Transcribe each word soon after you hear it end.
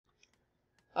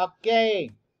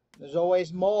Okay, there's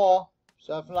always more.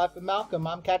 Surfing Life with Malcolm.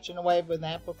 I'm catching a wave with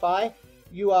AmpLifei.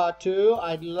 You are too.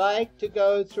 I'd like to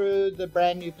go through the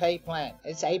brand new pay plan.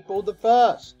 It's April the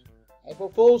 1st. April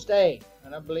Fool's Day. I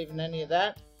don't believe in any of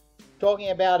that. Talking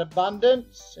about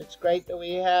abundance. It's great that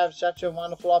we have such a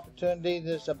wonderful opportunity.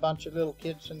 There's a bunch of little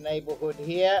kids in the neighborhood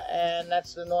here, and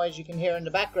that's the noise you can hear in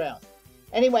the background.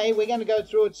 Anyway, we're going to go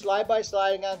through it slide by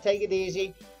slide. I'm going to take it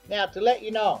easy. Now, to let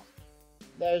you know,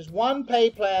 there's one pay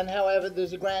plan, however,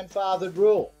 there's a grandfathered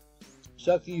rule.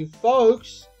 So for you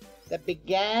folks that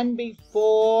began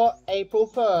before April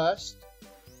 1st,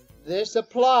 this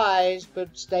applies,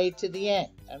 but stay to the end.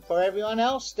 And for everyone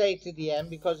else, stay to the end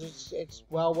because it's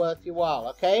well worth your while,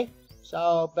 okay?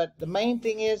 So, but the main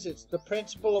thing is, it's the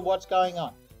principle of what's going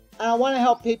on. And I want to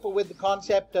help people with the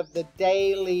concept of the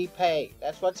daily pay.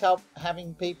 That's what's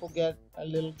having people get a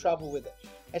little trouble with it.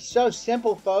 It's so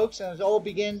simple, folks, and it all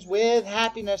begins with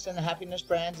happiness and Happiness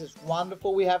Brands. It's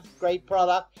wonderful. We have great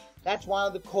product. That's one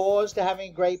of the cores to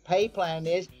having a great pay plan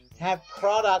is to have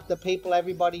product that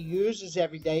everybody uses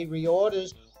every day,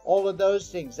 reorders, all of those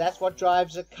things. That's what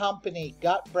drives a company,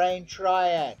 gut-brain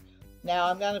triad. Now,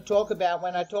 I'm going to talk about,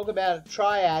 when I talk about a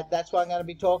triad, that's what I'm going to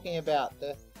be talking about.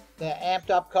 The Amped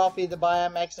Up Coffee, the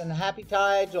BioMX, and the Happy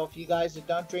Tides, or for you guys that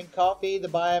don't drink coffee, the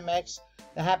BioMX,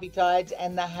 the Happy Tides,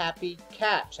 and the Happy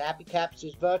Caps. Happy Caps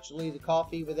is virtually the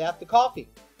coffee without the coffee.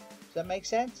 Does that make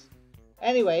sense?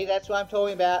 Anyway, that's what I'm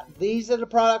talking about. These are the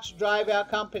products that drive our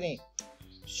company.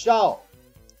 So,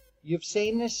 you've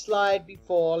seen this slide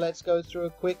before. Let's go through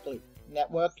it quickly.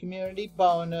 Network Community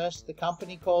Bonus. The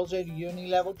company calls it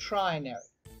Unilevel Trinary.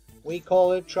 We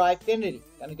call it Trifinity.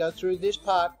 Going to go through this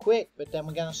part quick, but then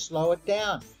we're going to slow it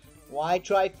down. Why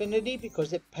Trifinity?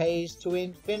 Because it pays to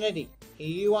infinity. Here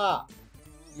you are.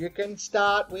 You can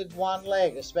start with one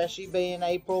leg, especially being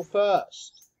April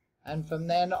 1st. And from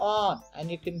then on,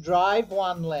 and you can drive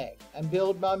one leg and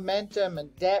build momentum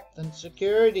and depth and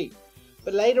security.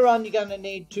 But later on, you're going to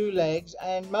need two legs,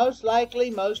 and most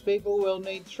likely, most people will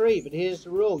need three. But here's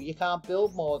the rule: you can't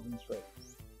build more than three.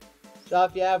 So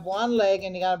if you have one leg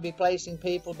and you're going to be placing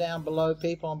people down below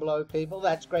people and below people,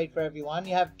 that's great for everyone.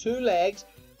 You have two legs,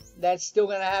 that's still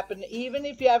going to happen. Even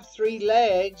if you have three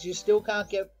legs, you still can't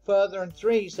get further than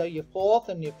three. So your fourth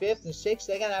and your fifth and sixth,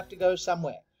 they're going to have to go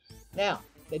somewhere. Now,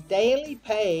 the daily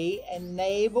pay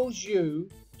enables you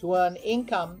to earn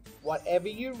income whatever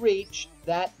you reach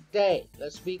that day.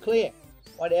 Let's be clear.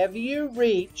 Whatever you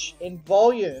reach in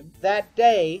volume that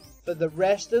day for the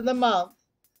rest of the month,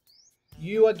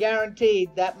 you are guaranteed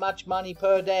that much money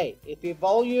per day. If your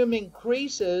volume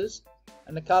increases,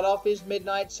 and the cutoff is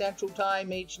midnight Central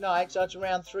Time each night, so it's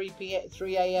around 3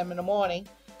 a.m. in the morning,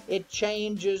 it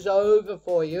changes over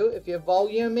for you. If your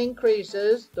volume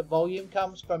increases, the volume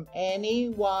comes from any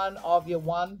one of your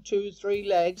 1, 2, 3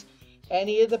 legs,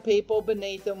 any of the people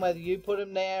beneath them, whether you put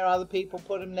them there, other people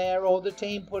put them there, or the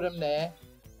team put them there.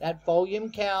 That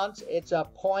volume counts. It's a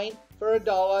point for a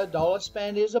dollar. Dollar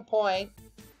spent is a point.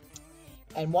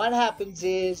 And what happens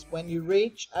is when you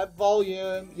reach a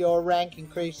volume, your rank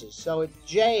increases. So a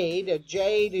Jade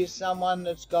is someone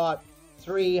that's got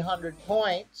 300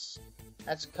 points.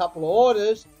 That's a couple of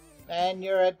orders, and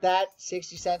you're at that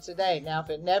 60 cents a day. Now, if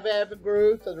it never ever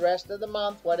grew for the rest of the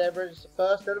month, whatever is the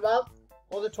 1st of the month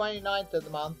or the 29th of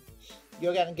the month,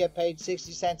 you're going to get paid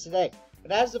 60 cents a day.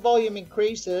 But as the volume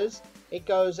increases, it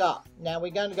goes up. Now,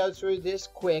 we're going to go through this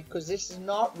quick because this is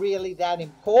not really that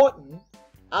important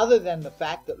other than the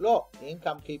fact that, look, the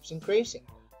income keeps increasing.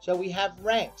 So we have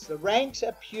ranks. The ranks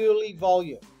are purely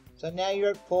volume. So now you're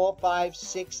at $4, $5,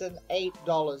 $6, and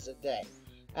 $8 a day.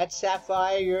 At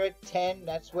Sapphire, you're at 10.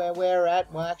 That's where we're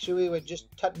at. Well, actually, we're just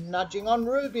nudging on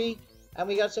Ruby. And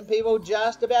we got some people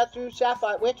just about through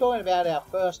Sapphire. We're talking about our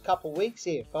first couple weeks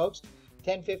here, folks.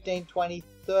 $10, $15, $20,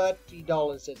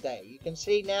 $30 a day. You can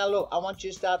see now, look, I want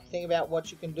you to start to think about what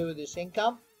you can do with this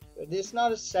income. This is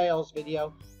not a sales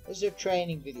video. This is a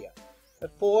training video.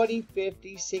 At $40,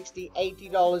 $50, $60,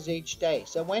 $80 each day.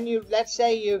 So when you, let's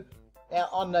say you,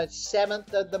 on the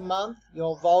 7th of the month,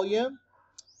 your volume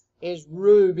is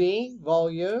Ruby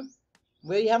volume.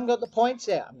 Well, you haven't got the points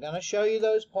there. I'm going to show you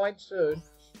those points soon.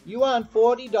 You earn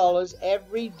 $40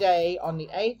 every day on the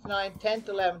 8th, 9th, 10th,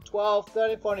 11th, 12th,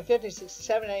 13th, 14th, 15th,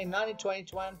 16th, 17th, 18th, 19th,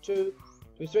 20th, 21st, 22nd,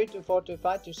 23rd, 24th,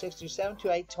 25th, 26th, 27th,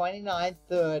 28th, 29th,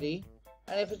 30th,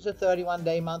 and if it's a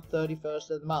 31-day month, 31st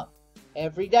of the month.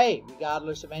 Every day,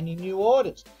 regardless of any new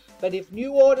orders. But if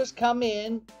new orders come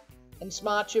in, and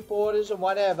smart chip orders or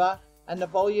whatever, and the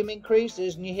volume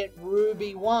increases and you hit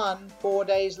Ruby 1 4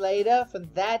 days later, from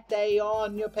that day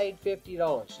on, you're paid $50.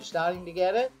 You're starting to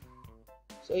get it?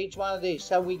 So each one of these.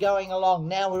 So we're going along.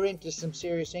 Now we're into some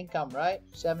serious income, right?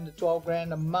 7 to 12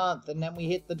 grand a month. And then we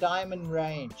hit the diamond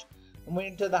range. And we're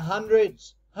into the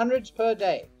hundreds per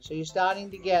day. So you're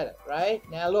starting to get it, right?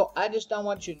 Now look, I just don't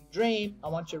want you to dream. I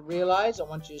want you to realize, I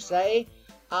want you to say,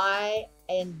 I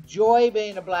enjoy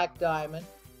being a black diamond,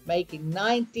 making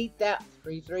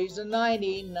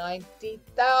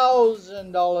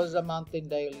 $90,000 a month in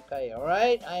daily pay, all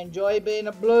right? I enjoy being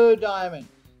a blue diamond,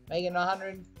 making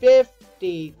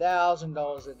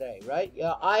 $150,000 a day, right?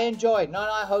 Yeah, I enjoy it. Not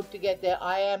I hope to get there.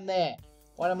 I am there.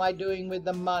 What am I doing with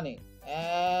the money?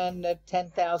 And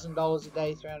 $10,000 a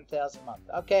day, $300,000 a month.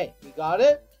 Okay, you got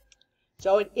it?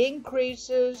 So it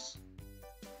increases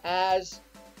as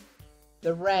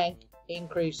the rank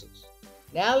increases.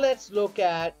 Now let's look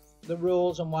at the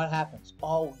rules and what happens.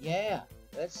 Oh yeah,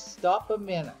 let's stop a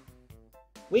minute.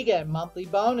 We get a monthly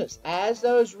bonus. As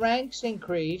those ranks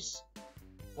increase,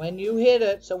 when you hit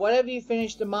it, so whatever you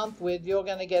finish the month with, you're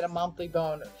going to get a monthly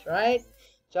bonus, right?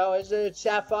 So as a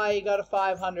Sapphire, you got a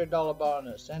 $500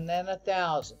 bonus, and then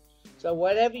 $1,000. So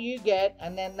whatever you get,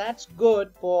 and then that's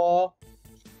good for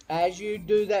as you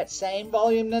do that same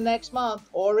volume the next month,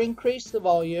 or increase the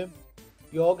volume,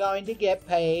 you're going to get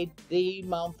paid the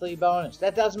monthly bonus.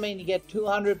 That doesn't mean you get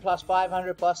 200 plus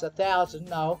 500 plus 1,000.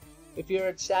 No. If you're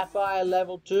at Sapphire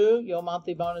level 2, your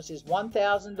monthly bonus is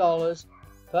 $1,000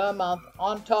 per month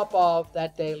on top of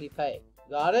that daily pay.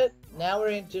 Got it? Now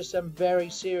we're into some very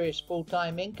serious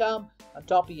full-time income on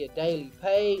top of your daily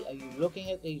pay. Are you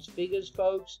looking at these figures,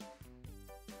 folks?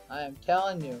 I am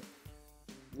telling you,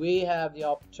 we have the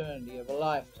opportunity of a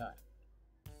lifetime.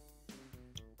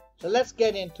 So let's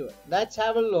get into it. Let's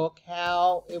have a look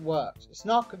how it works. It's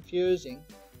not confusing,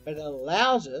 but it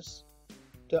allows us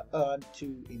to earn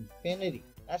to infinity.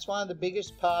 That's one of the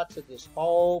biggest parts of this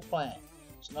whole plan.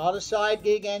 It's not a side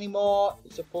gig anymore.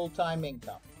 It's a full-time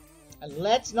income. And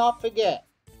let's not forget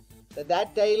that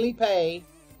that daily pay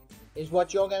is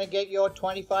what you're going to get your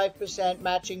 25%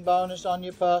 matching bonus on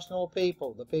your personal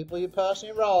people, the people you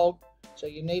personally enrolled. So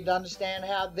you need to understand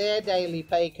how their daily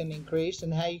pay can increase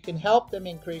and how you can help them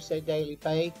increase their daily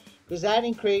pay, because that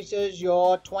increases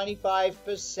your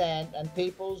 25%, and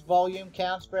people's volume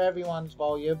counts for everyone's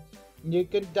volume. And you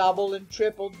can double and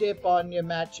triple dip on your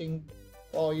matching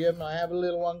volume. I have a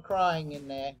little one crying in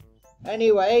there.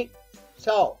 Anyway,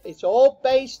 so it's all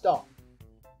based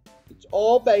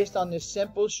on this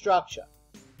simple structure.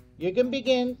 You can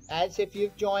begin as if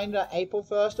you've joined April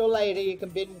 1st or later. You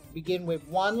can begin with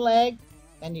one leg,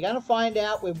 and you're going to find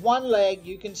out with one leg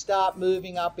you can start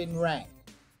moving up in rank.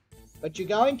 But you're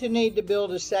going to need to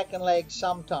build a second leg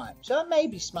sometime. So it may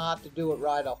be smart to do it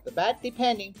right off the bat,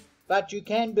 depending. But you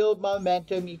can build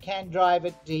momentum, you can drive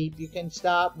it deep, you can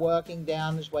start working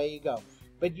down as way you go.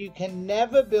 But you can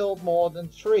never build more than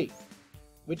 3.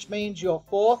 Which means your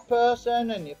 4th person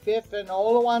and your 5th and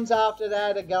all the ones after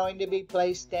that are going to be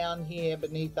placed down here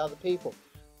beneath other people.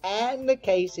 And the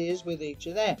case is with each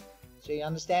of them. So you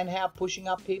understand how pushing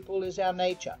up people is our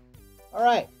nature.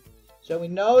 Alright, so we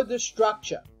know the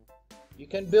structure. You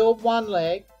can build one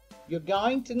leg. You're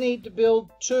going to need to build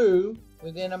 2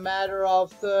 within a matter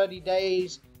of 30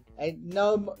 days. And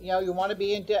you want to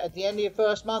be into at the end of your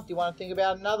first month, you want to think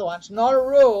about another one. It's not a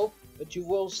rule, but you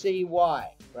will see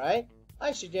why, right?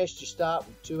 I suggest you start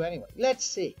with 2 anyway. Let's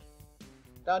see.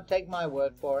 Don't take my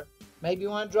word for it. Maybe you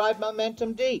want to drive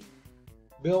momentum deep.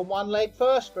 Build one leg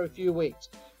first for a few weeks.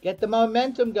 Get the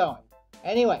momentum going.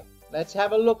 Anyway, let's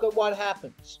have a look at what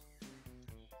happens.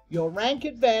 Your rank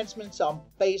advancements are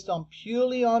based on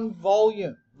purely on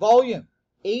volume. Volume.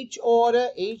 Each order,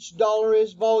 each dollar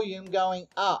is volume going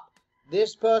up.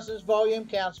 This person's volume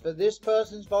counts for this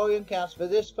person's volume, counts for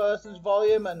this person's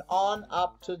volume, and on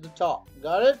up to the top.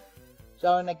 Got it?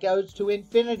 So, and it goes to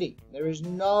infinity. There is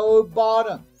no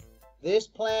bottom. This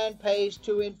plan pays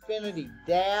to infinity.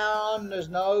 Down, there's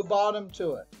no bottom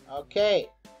to it. Okay.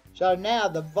 So now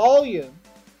the volume,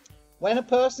 when a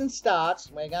person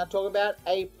starts, we're going to talk about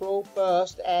April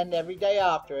 1st and every day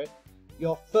after it,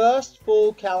 your first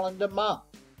full calendar month.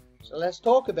 So let's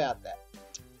talk about that.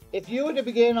 If you were to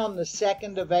begin on the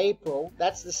 2nd of April,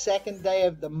 that's the 2nd day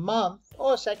of the month,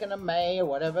 or 2nd of May, or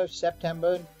whatever,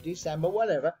 September, December,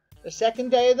 whatever. The 2nd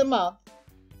day of the month,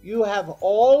 you have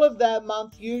all of that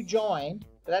month you joined,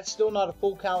 but that's still not a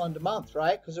full calendar month,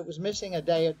 right? Because it was missing a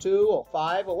day or 2 or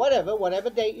 5 or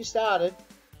whatever date you started,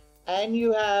 and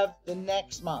you have the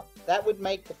next month. That would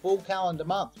make the full calendar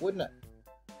month, wouldn't it?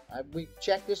 We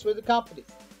checked this with the company.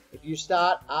 If you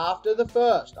start after the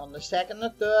 1st, on the 2nd, the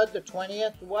 3rd, the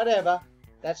 20th, whatever,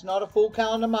 that's not a full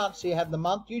calendar month. So you have the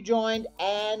month you joined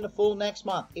and the full next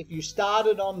month. If you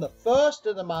started on the 1st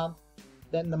of the month,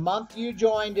 then the month you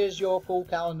joined is your full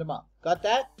calendar month. Got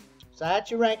that? So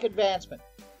that's your rank advancement.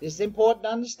 This is important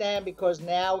to understand because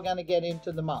now we're going to get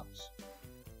into the months.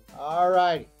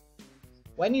 Alrighty.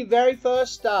 When you very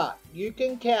first start, you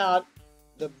can count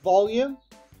the volume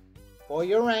for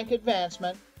your rank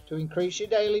advancement to increase your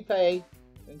daily pay,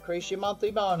 to increase your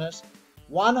monthly bonus.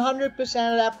 100%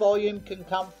 of that volume can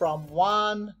come from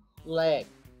one leg.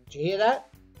 Did you hear that?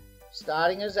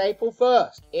 Starting as April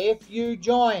 1st. If you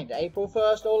joined April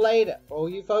 1st or later, for all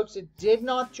you folks that did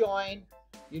not join,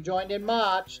 you joined in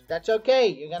March, that's okay.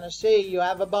 You're going to see you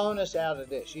have a bonus out of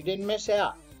this. You didn't miss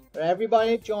out. For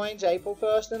everybody that joins April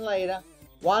 1st and later,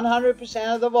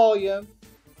 100% of the volume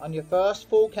on your first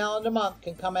full calendar month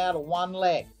can come out of one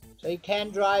leg. So you can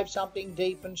drive something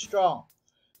deep and strong.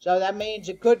 So that means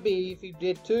it could be, if you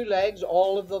did 2 legs,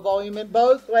 all of the volume in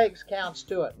both legs counts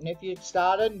to it. And if you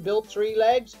started and built 3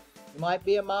 legs, you might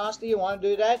be a master, you want to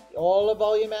do that, all the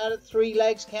volume out of 3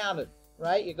 legs counted.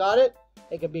 Right? You got it?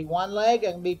 It can be 1 leg,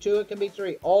 it can be 2, it can be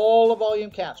 3. All the volume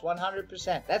counts,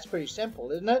 100%. That's pretty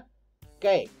simple, isn't it?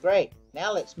 Okay, great.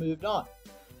 Now let's move on.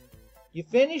 You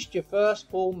finished your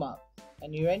first full month,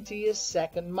 and you're into your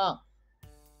second month.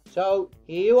 So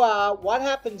here you are. What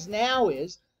happens now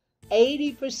is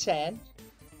 80%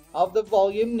 of the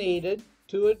volume needed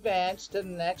to advance to the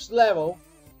next level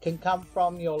can come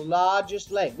from your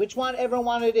largest leg. Whichever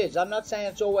one it is. I'm not saying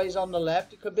it's always on the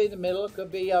left. It could be the middle. It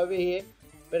could be over here.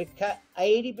 But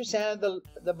 80% of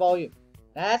the volume.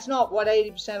 Now that's not what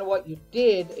 80% of what you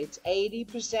did. It's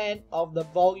 80% of the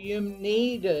volume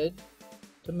needed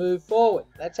to move forward.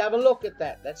 Let's have a look at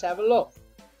that. Let's have a look.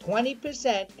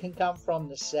 20% can come from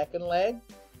the second leg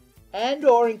and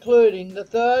or including the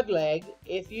third leg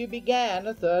if you began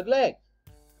a third leg.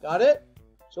 Got it?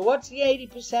 So what's the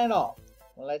 80% of?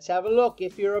 Well, let's have a look.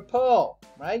 If you're a pearl,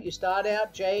 right? You start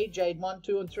out jade 1,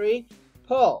 2, and 3.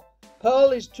 Pearl.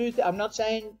 Pearl is 2. I'm not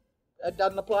saying it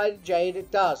doesn't apply to jade. It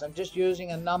does. I'm just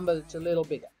using a number that's a little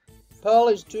bigger. Pearl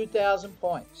is 2,000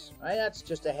 points. Right? That's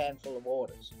just a handful of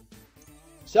orders.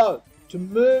 So to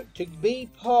be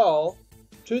pearl,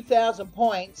 2,000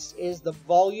 points is the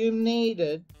volume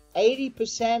needed.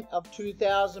 80% of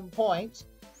 2,000 points,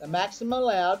 the maximum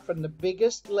allowed from the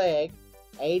biggest leg.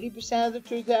 80% of the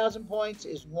 2,000 points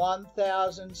is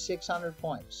 1,600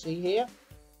 points. See here?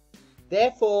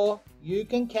 Therefore, you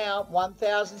can count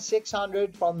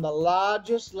 1,600 from the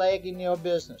largest leg in your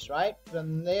business, right?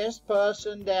 From this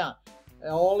person down.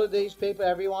 All of these people,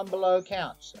 everyone below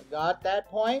counts. Got that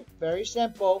point? Very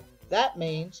simple. That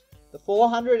means the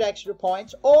 400 extra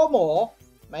points or more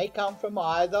may come from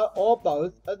either or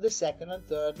both of the second and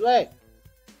third leg.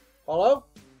 Follow?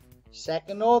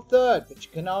 Second or third, but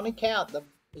you can only count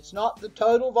it's not the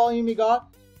total volume you got,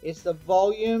 it's the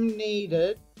volume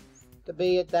needed to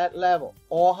be at that level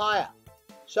or higher.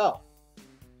 So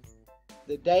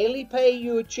the daily pay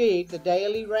you achieve, the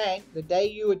daily rank, the day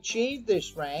you achieve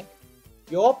this rank,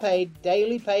 you're paid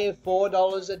daily pay of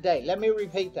 $4 a day. Let me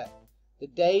repeat that. The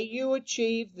day you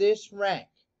achieve this rank,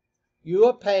 you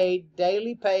are paid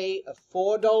daily pay of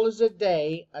 $4 a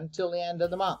day until the end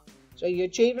of the month. So you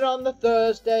achieve it on the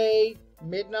Thursday,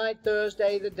 midnight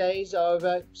Thursday, the day's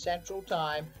over, Central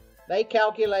Time. They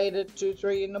calculate it 2,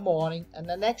 3 in the morning, and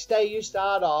the next day you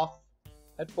start off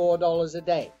at $4 a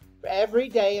day for every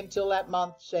day until that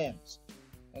month ends.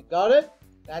 You got it?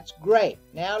 That's great.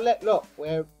 Now look,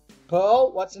 we're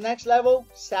pearl. What's the next level?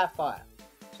 Sapphire.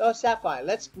 So sapphire.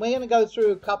 We're going to go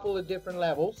through a couple of different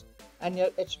levels, and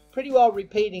it's pretty well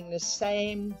repeating the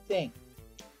same thing.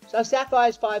 So sapphire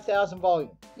is 5,000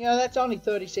 volume. You know, that's only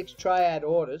 36 triad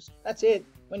orders. That's it.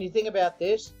 When you think about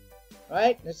this,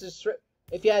 right? This is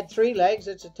if you had 3 legs,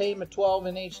 it's a team of 12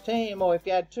 in each team, or if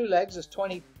you had 2 legs, it's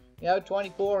 20. You know,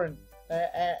 24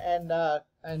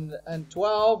 and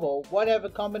 12, or whatever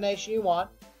combination you want.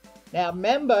 Now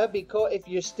remember, because if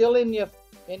you're still in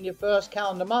your first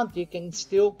calendar month, you can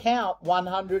still count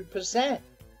 100%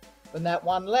 from that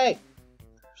one leg.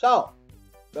 So,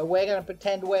 but we're going to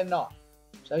pretend we're not.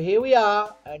 So here we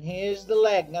are, and here's the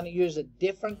leg. I'm going to use a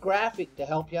different graphic to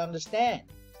help you understand.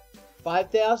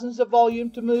 5,000 is the volume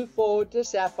to move forward to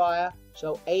sapphire,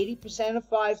 so 80% of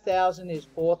 5,000 is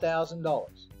 $4,000.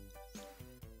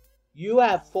 You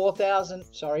have 4,000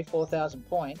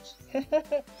 points.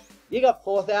 You got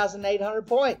 4,800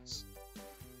 points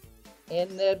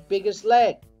in the biggest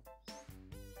leg.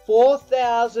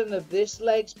 4,000 of this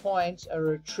leg's points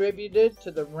are attributed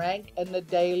to the rank and the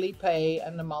daily pay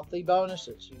and the monthly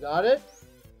bonuses. You got it?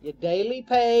 Your daily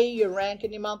pay, your rank,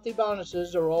 and your monthly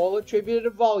bonuses are all attributed to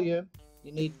volume.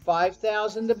 You need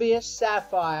 5,000 to be a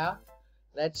sapphire.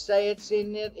 Let's say it's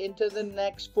into the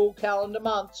next full calendar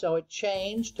month, so it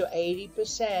changed to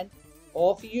 80%.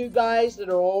 or for you guys that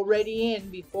are already in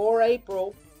before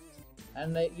April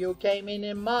and that you came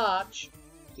in March,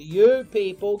 for you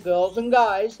people, girls and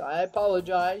guys, I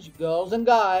apologize, girls and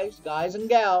guys and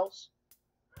gals,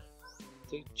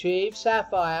 to achieve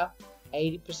Sapphire,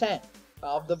 80%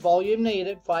 of the volume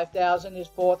needed, 5,000 is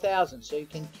 4,000. So you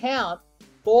can count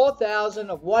 4,000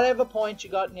 of whatever points you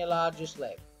got in your largest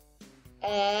leg.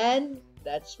 And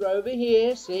that's over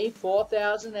here, see,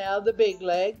 4,000 out of the big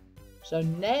leg. So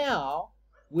now,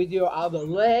 with your other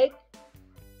leg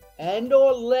and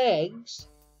or legs,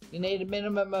 you need a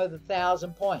minimum of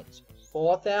 1,000 points.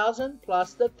 4,000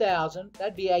 plus the 1,000,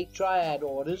 that'd be 8 triad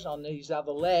orders on these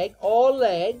other leg or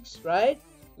legs, right?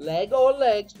 Leg or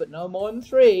legs, but no more than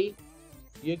 3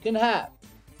 you can have.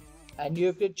 And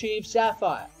you can achieve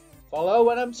Sapphire. Follow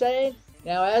what I'm saying?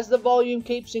 Now, as the volume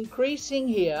keeps increasing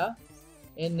here,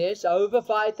 in this, over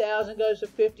 5,000 goes to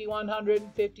 5,100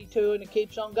 and 52, and it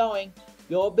keeps on going,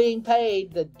 you're being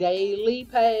paid the daily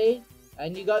pay,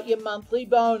 and you got your monthly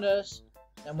bonus.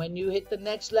 And when you hit the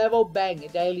next level, bang,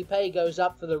 your daily pay goes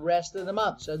up for the rest of the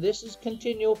month. So this is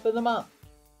continual for the month.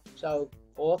 So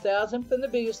 4,000 from the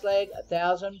biggest leg,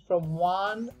 1,000 from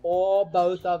one or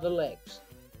both other legs.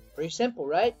 Pretty simple,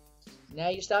 right? Now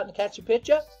you're starting to catch a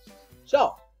picture?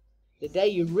 So, the day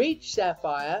you reach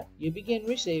Sapphire, you begin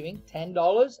receiving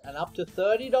 $10 and up to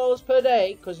 $30 per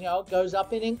day, because, you know, it goes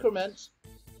up in increments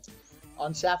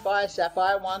on Sapphire,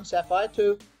 Sapphire 1, Sapphire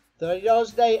 2,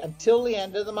 $30 a day until the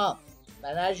end of the month.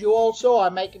 And as you all saw,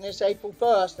 I'm making this April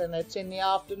 1st, and it's in the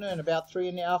afternoon, about 3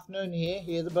 in the afternoon here.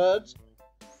 Hear the birds?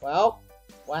 Well,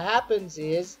 what happens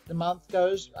is the month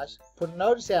goes, I put a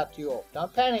notice out to you all.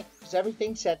 Don't panic, because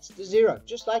everything sets to 0,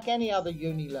 just like any other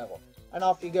uni level. And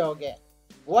off you go again.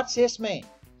 What's this mean?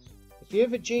 If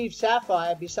you've achieved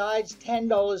Sapphire, besides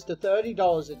 $10 to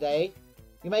 $30 a day,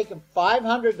 you're making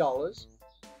 $500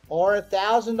 or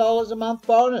 $1,000 a month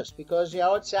bonus, because, you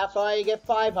know, at Sapphire you get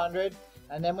 $500.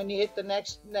 And then when you hit the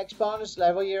next bonus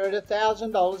level, you're at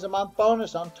 $1,000 a month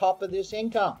bonus on top of this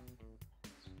income.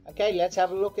 Okay, let's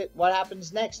have a look at what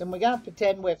happens next. And we're going to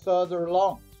pretend we're further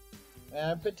along. We're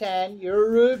going to pretend you're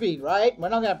a Ruby, right? We're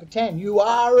not going to pretend. You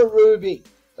are a Ruby.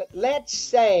 But let's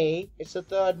say it's the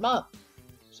 3rd month.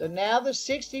 So now the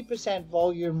 60%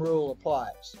 volume rule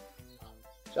applies.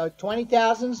 So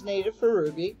 20,000 is needed for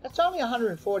Ruby. That's only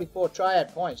 144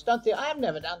 triad points. Don't think, I've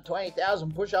never done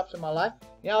 20,000 push-ups in my life.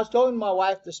 You know, I was talking to my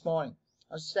wife this morning.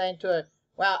 I was saying to her,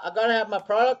 well, I got to have my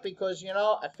product because, you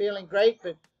know, I'm feeling great,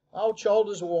 but my old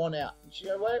shoulders are worn out. And she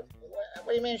said, what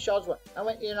do you mean shoulders worn? I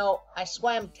went, you know, I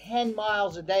swam 10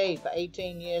 miles a day for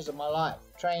 18 years of my life,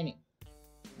 training.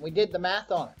 We did the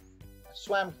math on it. I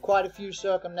swam quite a few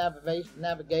circumnavigations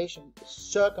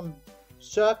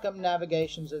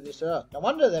of this earth. No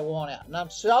wonder they're worn out. And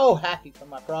I'm so happy for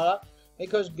my product,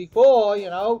 because before, you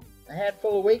know, a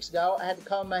handful of weeks ago, I had to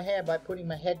comb my hair by putting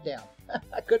my head down.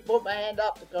 I couldn't put my hand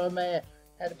up to comb my hair.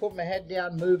 I had to put my head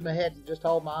down, move my head, and just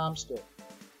hold my arm still.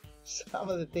 Some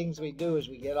of the things we do as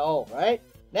we get old, right?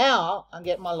 Now, I'm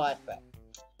getting my life back.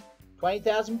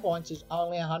 20,000 points is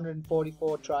only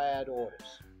 144 triad orders.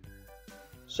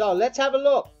 So let's have a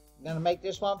look. I'm going to make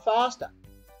this one faster.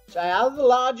 So out of the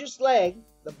largest leg,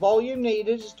 the volume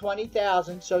needed is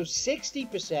 20,000. So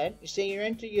 60%, you see you're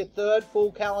into your 3rd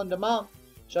full calendar month.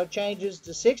 So it changes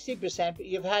to 60%, but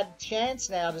you've had a chance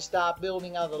now to start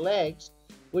building other legs,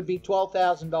 would be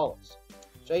 $12,000.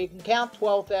 So you can count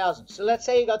 12,000. So let's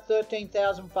say you got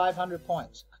 13,500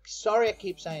 points. Sorry I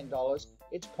keep saying dollars,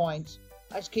 it's points.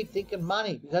 I just keep thinking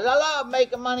money, because I love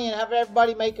making money and have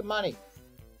everybody making money.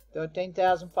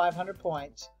 13,500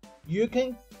 points. You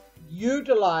can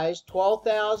utilize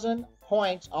 12,000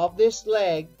 points of this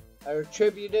leg are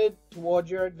attributed towards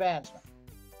your advancement.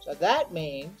 So that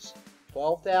means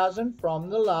 12,000 from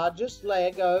the largest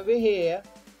leg over here.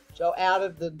 So out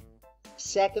of the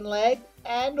 2nd leg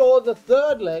and or the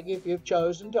 3rd leg, if you've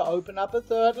chosen to open up a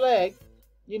 3rd leg,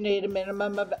 you need a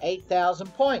minimum of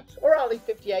 8,000 points, or only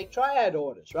 58 triad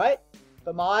orders, right?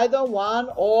 From either one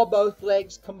or both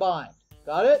legs combined.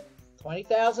 Got it?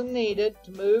 20,000 needed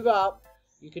to move up.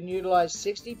 You can utilize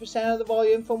 60% of the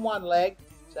volume from one leg,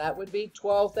 so that would be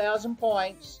 12,000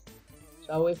 points.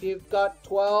 So if you've got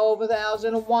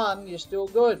 12,001, you're still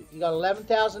good. If you got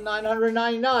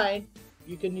 11,999,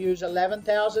 you can use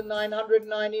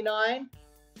 11,999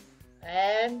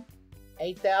 and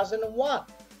 8,001.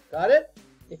 Got it?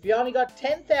 If you only got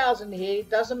 10,000 here, it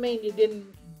doesn't mean you didn't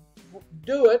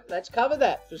do it. Let's cover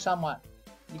that for someone.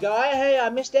 You go, hey, I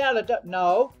missed out.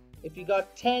 No. If you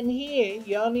got 10 here,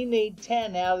 you only need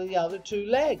 10 out of the other 2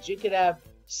 legs. You could have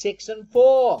 6 and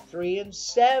 4, 3 and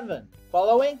 7.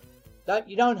 Following?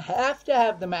 You don't have to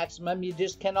have the maximum. You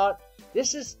just cannot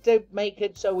This is to make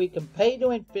it so we can pay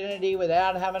to infinity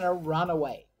without having a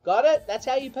runaway. Got it? That's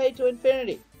how you pay to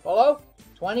infinity. Follow?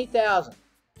 20,000.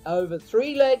 Over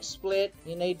 3 legs split,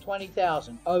 you need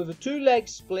 20,000. Over 2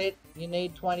 legs split, you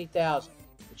need 20,000.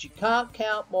 But you can't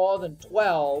count more than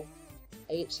 12,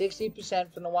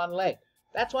 60% from the one leg.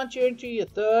 That's once you're into your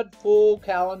 3rd full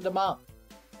calendar month.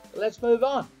 Let's move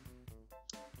on.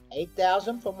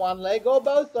 8,000 from one leg or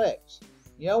both legs.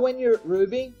 You know when you're at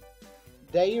Ruby,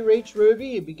 the day you reach Ruby,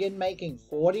 you begin making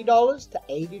 $40 to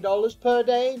 $80 per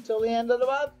day until the end of the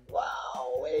month.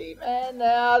 Wow, man,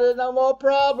 now there's no more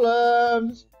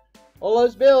problems. All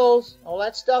those bills, all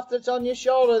that stuff that's on your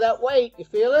shoulder, that weight, you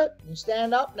feel it? You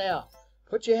stand up now.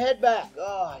 Put your head back.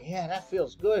 Oh, yeah, that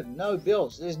feels good. No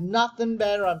bills. There's nothing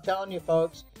better, I'm telling you,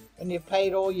 folks, when you've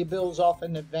paid all your bills off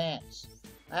in advance.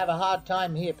 I have a hard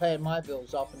time here paying my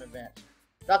bills off in advance.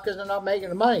 Not because they're not making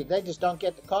the money. They just don't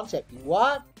get the concept.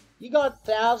 What? You got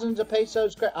thousands of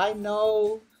pesos. I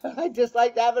know. I just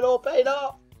like to have it all paid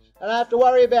off. And I have to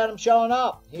worry about them showing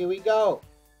up. Here we go.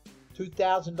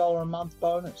 $2,000 a month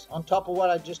bonus on top of what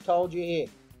I just told you here.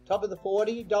 Top of the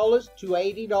 $40 to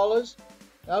 $80,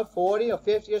 no, 40 or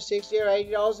 50 or 60 or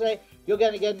 $80 a day, you're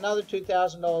going to get another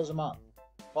 $2,000 a month.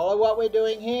 Follow what we're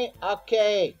doing here?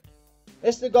 Okay.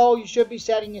 This is the goal you should be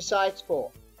setting your sights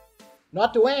for.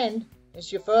 Not to end,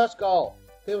 it's your first goal.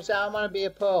 People say, I want to be a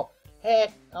pearl.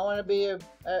 Heck, I want to be a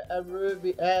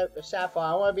ruby, a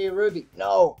sapphire. I want to be a ruby.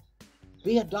 No,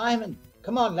 be a diamond.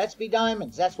 Come on, let's be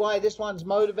diamonds. That's why this one's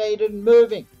motivated and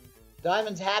moving.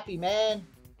 Diamond's happy, man.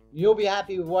 You'll be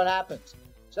happy with what happens.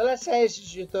 So let's say this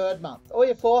is your 3rd month or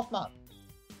your 4th month.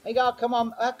 Hey, God, come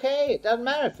on. Okay, it doesn't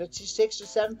matter if it's your 6th or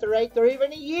 7th or 8th or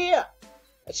even a year.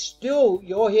 It's still,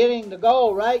 you're hitting the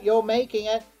goal, right? You're making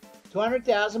it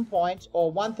 200,000 points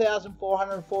or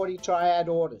 1,440 triad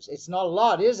orders. It's not a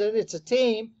lot, is it? It's a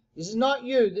team. This is not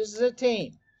you. This is a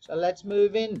team. So let's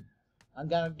move in. I'm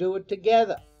going to do it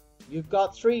together. You've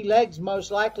got 3 legs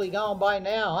most likely going by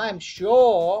now. I'm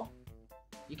sure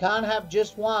you can't have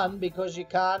just one because you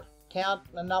can't count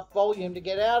enough volume to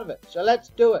get out of it. So let's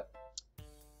do it.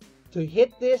 To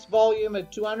hit this volume of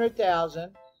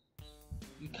 200,000,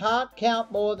 you can't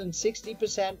count more than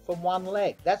 60% from one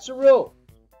leg. That's the rule,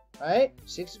 right?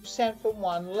 60% from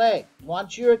one leg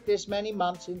once you're at this many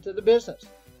months into the business.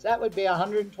 So that would be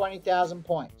 120,000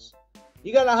 points.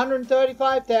 You got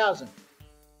 135,000.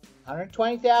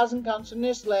 120,000 comes from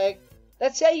this leg.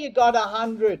 Let's say you got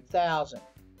 100,000.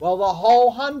 Well, the whole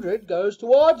 100 goes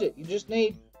towards it. You just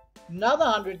need another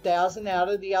 100,000 out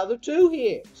of the other 2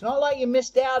 here. It's not like you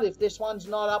missed out if this one's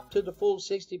not up to the full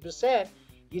 60%.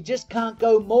 You just can't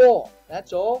go more.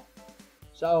 That's all.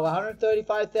 So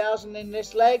 135,000 in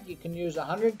this leg. You can use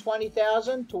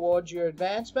 120,000 towards your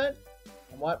advancement.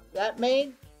 And what that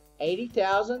means?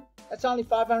 80,000. That's only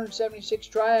 576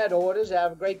 triad orders out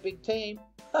of a great big team.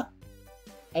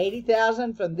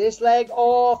 80,000 from this leg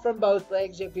or from both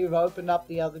legs if you've opened up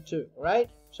the other 2, right?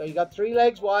 So you got 3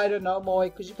 legs wider, no more,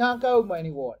 because you can't go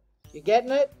any more. You're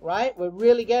getting it, right? We're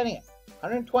really getting it.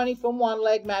 120 from one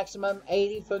leg maximum,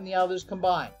 80 from the others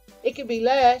combined. It could be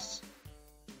less.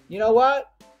 You know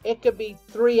what? It could be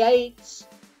 3 8s,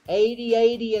 80,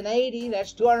 80, and 80.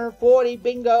 That's 240.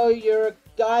 Bingo, you're a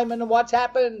diamond. And what's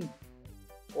happened?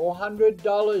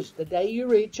 $400 the day you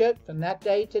reach it, from that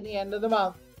day to the end of the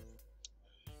month.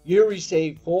 You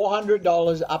receive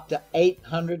 $400 up to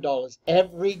 $800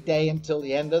 every day until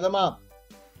the end of the month.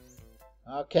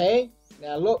 Okay?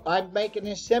 Now look, I'm making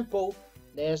this simple.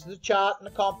 There's the chart and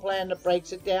the comp plan that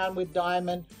breaks it down with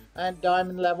diamond and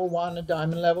diamond level 1 and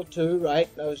diamond level 2, right?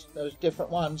 Those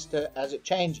different ones as it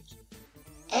changes.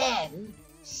 And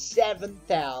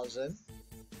 $7,000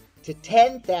 to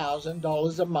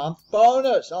 $10,000 a month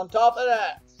bonus on top of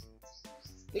that.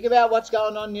 Think about what's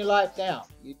going on in your life now.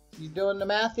 You doing the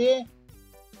math here?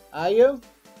 Are you?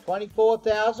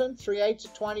 24,000, 3 8s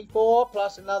of 24,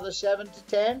 plus another 7 to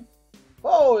 10.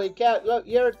 Holy cow, look,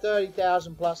 you're at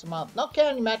 30,000 plus a month. Not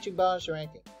counting matching bonus or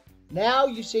anything. Now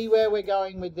you see where we're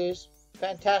going with this.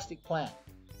 Fantastic plan.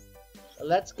 So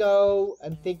let's go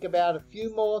and think about a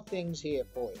few more things here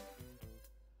for you.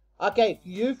 Okay, for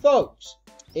you folks,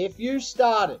 if you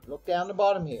started, look down the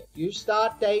bottom here. If your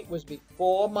start date was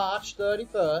before March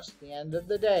 31st, the end of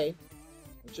the day,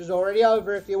 which is already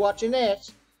over if you're watching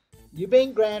this, you've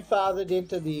been grandfathered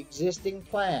into the existing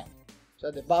plan.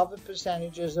 So the above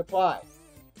percentages apply.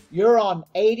 You're on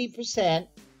 80%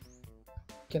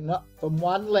 from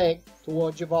one leg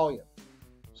towards your volume.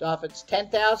 So if it's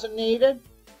 10,000 needed,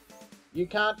 you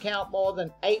can't count more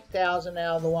than 8,000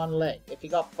 out of the one leg. If you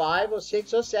got 5 or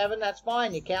 6 or 7, that's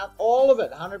fine. You count all of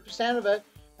it, 100% of it,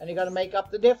 and you got to make up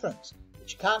the difference.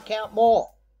 But you can't count more.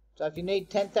 It's So if you need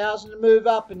 10,000 to move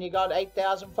up and you got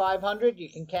 8,500, you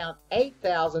can count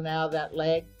 8,000 out of that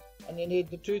leg, and you need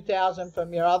the 2,000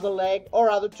 from your other leg or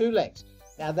other two legs.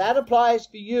 Now that applies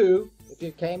for you if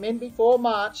you came in before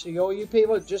March. So all you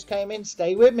people that just came in,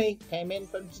 stay with me, came in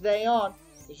from today on,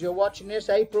 because you're watching this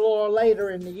April or later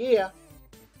in the year.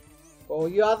 For all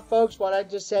you other folks, what I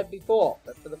just said before.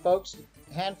 But for the folks,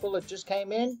 a handful that just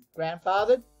came in,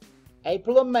 grandfathered,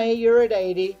 April and May you're at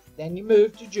 80, then you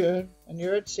move to June and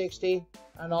you're at 60,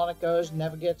 and on it goes,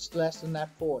 never gets less than that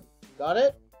 40. Got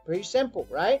it? Pretty simple,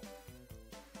 right?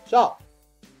 So,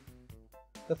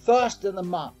 the first of the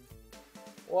month.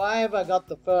 Why have I got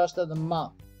the first of the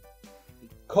month?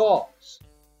 Because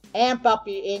amp up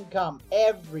your income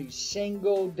every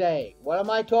single day. What am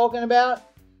I talking about?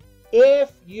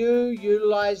 If you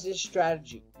utilize this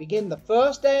strategy, begin the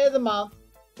first day of the month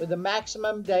with the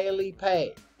maximum daily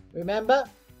pay. Remember,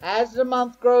 as the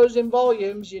month grows in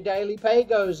volumes, your daily pay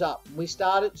goes up. We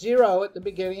start at 0 at the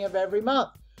beginning of every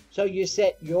month. So you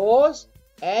set yours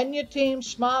and your team's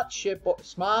smart ship,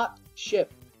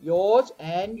 yours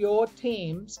and your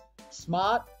team's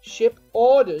smart ship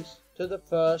orders to the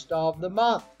first of the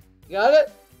month. Got it?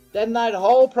 Then that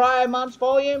whole prior month's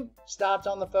volume starts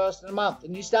on the first of the month,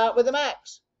 and you start with the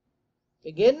max.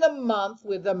 Begin the month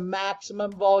with the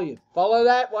maximum volume. Follow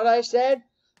that, what I said?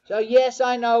 So yes,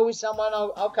 I know with someone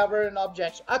I'll cover an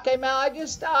objection. Okay, Mal, I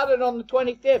just started on the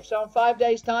 25th, so in 5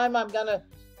 days' time,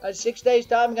 6 days'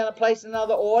 time, I'm going to place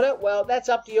another order. Well, that's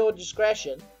up to your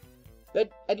discretion.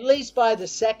 But at least by the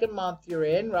second month you're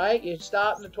in, right? You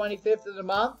start on the 25th of the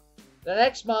month. The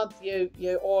next month,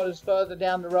 your order's further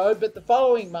down the road. But the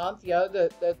following month,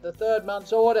 the third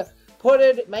month's order,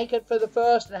 make it for the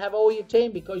first and have all your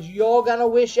team, because you're going to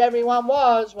wish everyone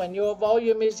was when your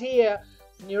volume is here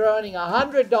and you're earning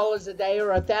 $100 a day or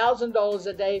 $1,000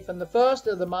 a day from the first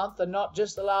of the month and not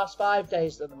just the last 5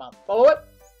 days of the month. Follow it?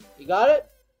 You got it?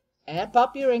 Amp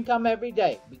up your income every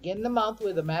day. Begin the month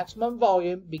with the maximum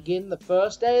volume. Begin the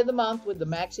first day of the month with the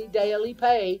maxi daily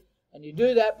pay. And you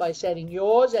do that by setting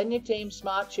yours and your team's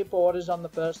smart ship orders on the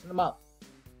first of the month.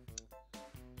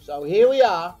 So here we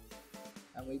are.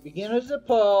 And we begin as a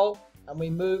pearl and we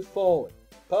move forward.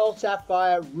 Pearl,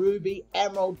 sapphire, ruby,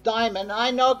 emerald, diamond.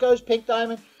 I know it goes pink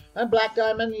diamond and black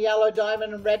diamond, yellow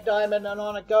diamond and red diamond, and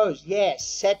on it goes. Yes,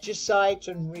 set your sights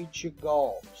and reach your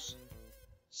goals.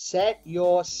 Set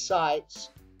your sights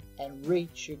and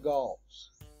reach your goals.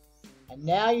 And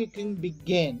now you can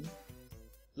begin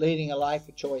leading a life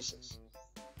of choices.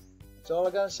 That's all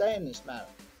I'm going to say in this matter.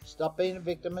 Stop being a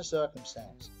victim of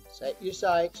circumstance. Set your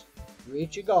sights,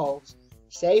 reach your goals.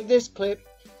 Save this clip.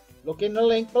 Look in the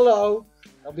link below.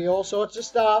 There'll be all sorts of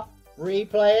stuff.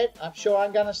 Replay it. I'm sure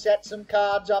I'm going to set some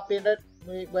cards up in it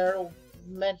where it'll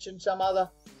mention some other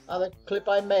clip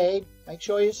I made. Make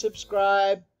sure you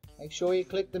subscribe. Make sure you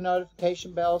click the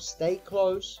notification bell. Stay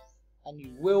close, and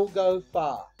you will go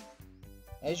far.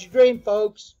 There's your dream,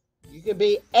 folks. You can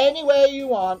be anywhere you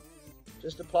want.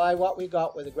 Just apply what we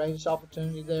got with the greatest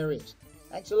opportunity there is.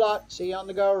 Thanks a lot. See you on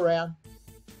the go around.